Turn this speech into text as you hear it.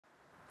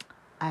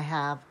I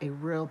have a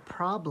real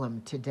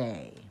problem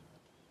today.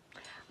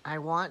 I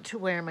want to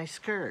wear my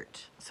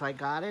skirt, so I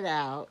got it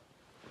out,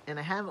 and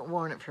I haven't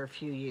worn it for a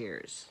few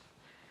years.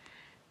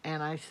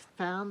 And I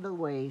found the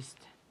waist,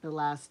 the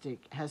elastic,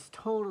 has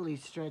totally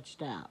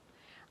stretched out.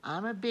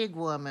 I'm a big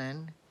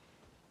woman,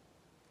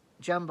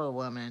 jumbo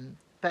woman,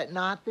 but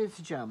not this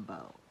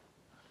jumbo.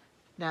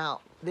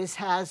 Now, this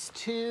has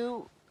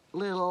two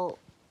little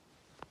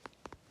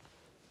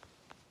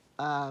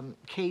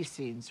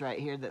casings right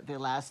here that the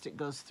elastic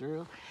goes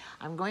through.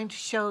 I'm going to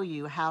show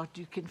you how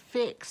you can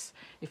fix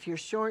if your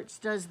shorts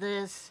does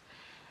this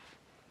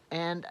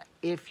and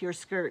if your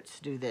skirts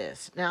do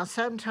this. Now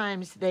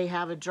sometimes they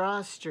have a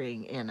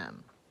drawstring in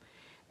them,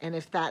 and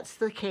if that's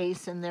the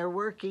case and they're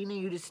working,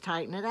 you just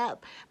tighten it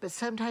up. But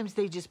sometimes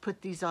they just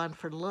put these on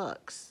for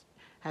looks.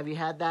 Have you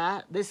had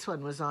that? This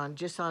one was on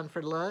just on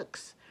for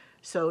looks,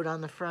 sewed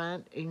on the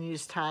front, and you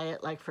just tie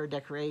it like for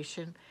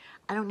decoration.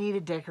 I don't need a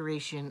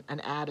decoration,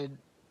 an added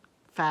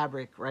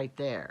fabric right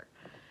there.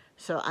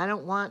 So I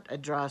don't want a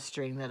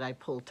drawstring that I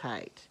pull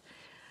tight.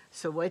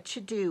 So what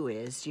you do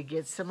is you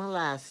get some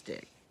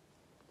elastic.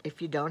 If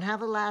you don't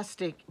have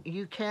elastic,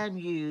 you can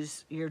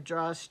use your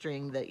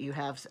drawstring that you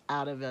have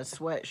out of a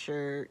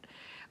sweatshirt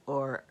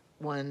or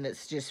one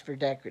that's just for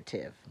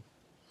decorative.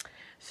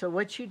 So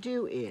what you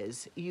do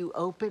is you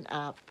open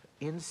up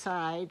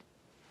inside,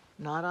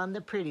 not on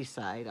the pretty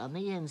side, on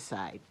the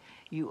inside.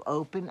 You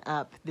open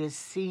up this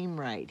seam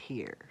right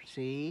here.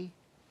 See?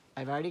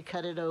 I've already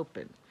cut it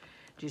open.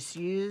 Just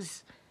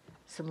use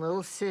some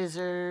little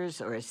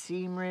scissors or a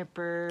seam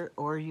ripper,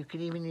 or you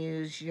can even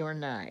use your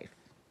knife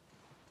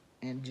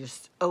and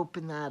just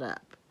open that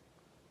up.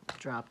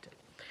 Dropped it.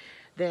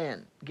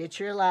 Then get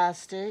your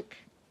elastic,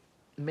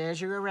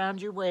 measure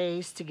around your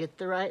waist to get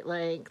the right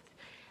length,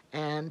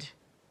 and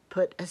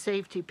put a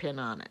safety pin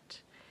on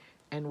it.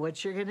 And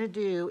what you're gonna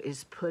do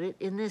is put it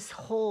in this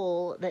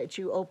hole that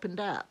you opened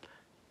up.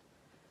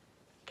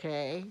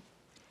 Okay?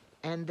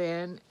 And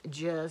then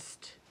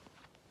just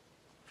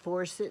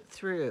force it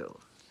through.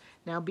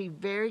 Now be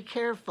very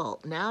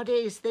careful.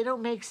 Nowadays, they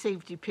don't make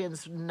safety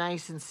pins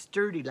nice and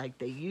sturdy like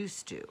they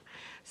used to.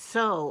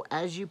 So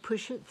as you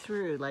push it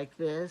through like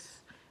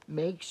this,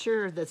 make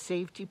sure the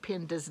safety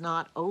pin does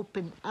not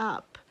open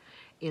up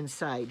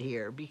inside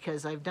here,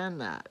 because I've done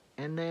that.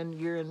 And then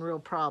you're in real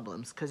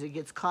problems because it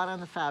gets caught on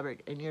the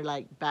fabric and you're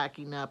like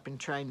backing up and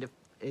trying to,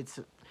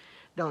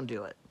 don't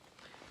do it.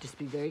 Just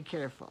be very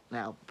careful.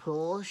 Now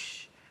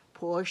push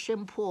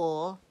and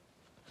pull.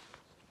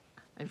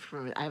 I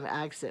have an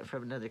accent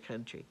from another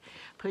country.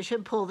 Push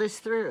and pull this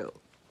through.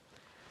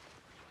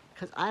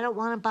 Because I don't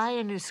want to buy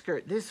a new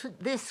skirt.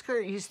 This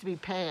skirt used to be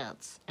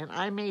pants, and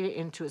I made it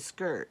into a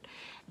skirt.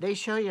 They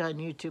show you on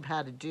YouTube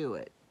how to do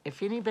it.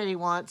 If anybody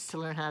wants to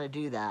learn how to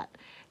do that,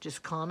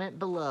 just comment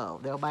below.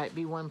 There might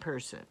be one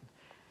person.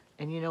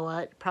 And you know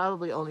what?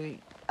 Probably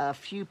only a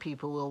few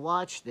people will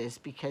watch this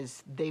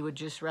because they would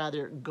just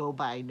rather go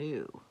buy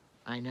new.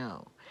 I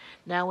know.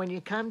 Now, when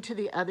you come to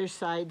the other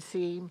side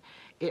seam,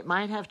 it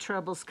might have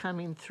troubles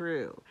coming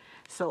through.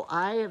 So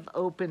I have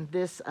opened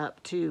this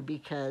up too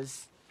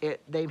because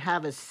they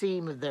have a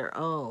seam of their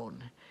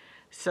own.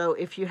 So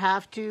if you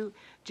have to,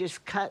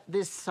 just cut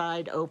this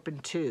side open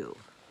too.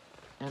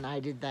 And I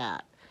did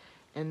that.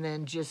 And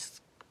then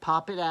just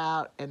pop it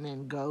out and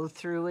then go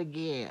through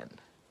again.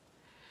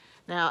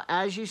 Now,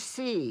 as you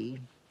see,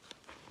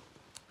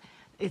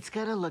 it's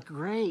gonna look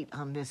great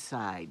on this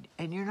side,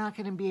 and you're not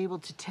gonna be able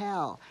to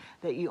tell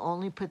that you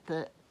only put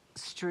the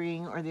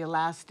string or the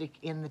elastic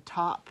in the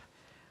top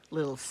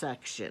little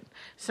section.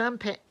 Some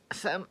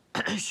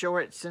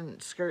shorts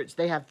and skirts,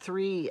 they have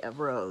 3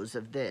 rows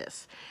of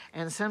this,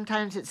 and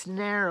sometimes it's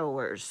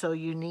narrower, so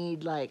you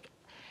need like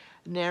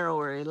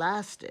narrower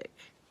elastic.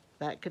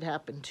 That could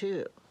happen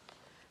too.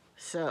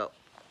 So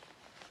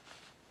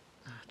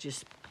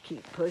just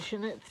keep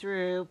pushing it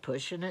through,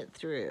 pushing it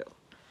through.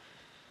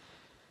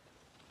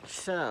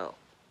 So,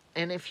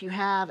 and if you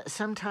have,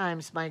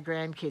 sometimes my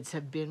grandkids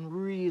have been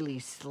really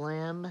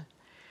slim.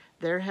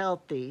 They're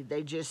healthy.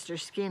 They just are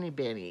skinny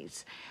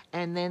bennies.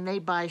 And then they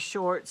buy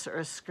shorts or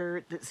a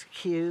skirt that's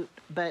cute,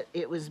 but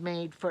it was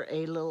made for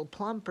a little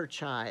plumper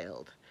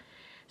child.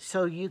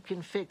 So you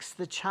can fix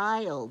the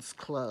child's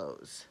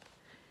clothes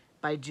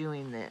by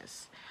doing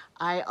this.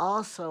 I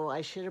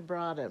should have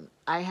brought them.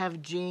 I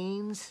have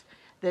jeans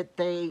that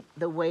the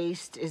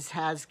waist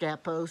has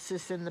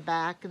gaposis in the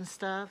back and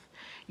stuff.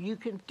 You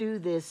can do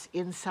this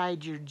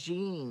inside your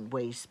jean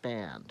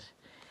waistband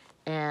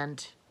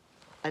and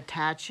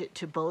attach it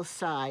to both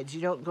sides.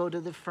 You don't go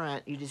to the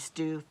front, you just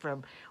do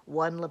from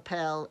one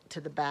lapel to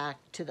the back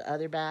to the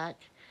other back.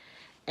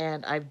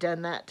 And I've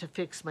done that to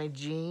fix my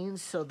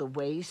jeans so the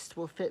waist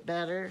will fit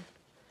better.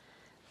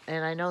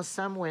 And I know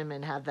some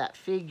women have that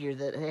figure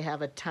that they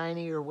have a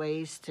tinier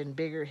waist and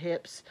bigger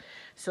hips,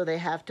 so they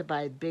have to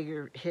buy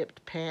bigger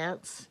hipped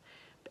pants,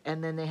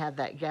 and then they have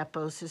that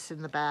gaposis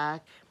in the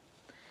back.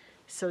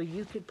 So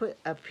you could put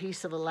a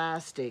piece of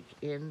elastic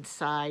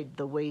inside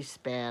the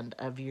waistband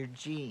of your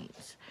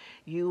jeans.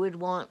 You would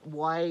want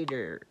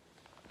wider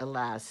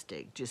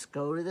elastic. Just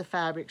go to the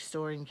fabric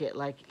store and get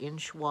like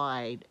inch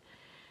wide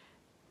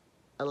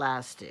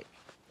elastic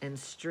and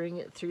string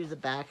it through the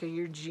back of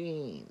your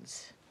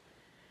jeans.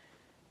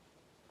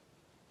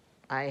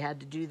 I had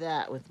to do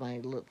that with my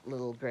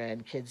little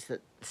grandkids.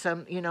 That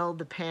some, you know,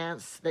 the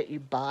pants that you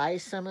buy,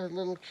 some of the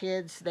little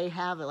kids, they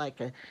have like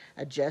a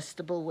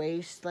adjustable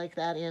waist like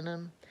that in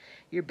them.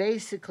 You're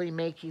basically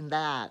making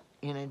that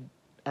in an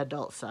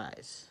adult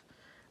size,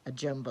 a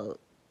jumbo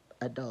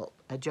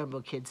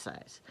kid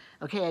size.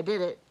 Okay, I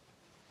did it.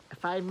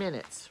 5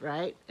 minutes,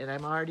 right? And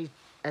I'm already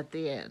at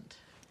the end.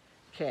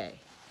 Okay.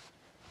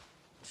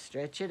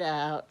 Stretch it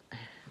out,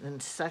 then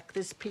suck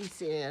this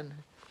piece in.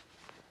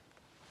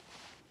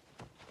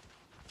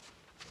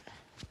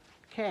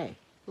 Okay,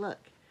 look,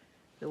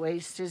 the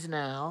waist is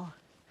now.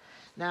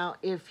 Now,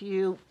 if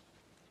you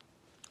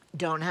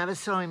don't have a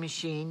sewing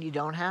machine, you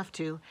don't have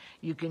to.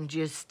 You can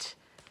just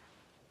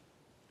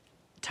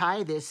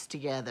tie this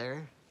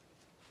together,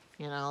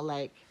 you know,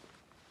 like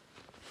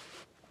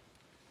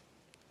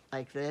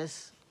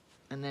this,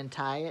 and then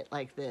tie it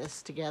like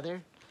this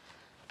together.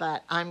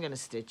 But I'm gonna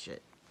stitch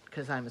it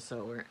because I'm a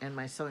sewer and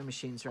my sewing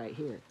machine's right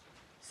here.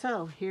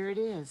 So here it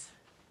is.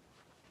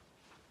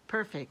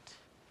 Perfect.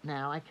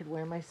 Now I could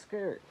wear my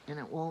skirt and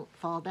it won't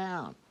fall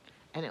down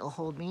and it will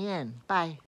hold me in. Bye.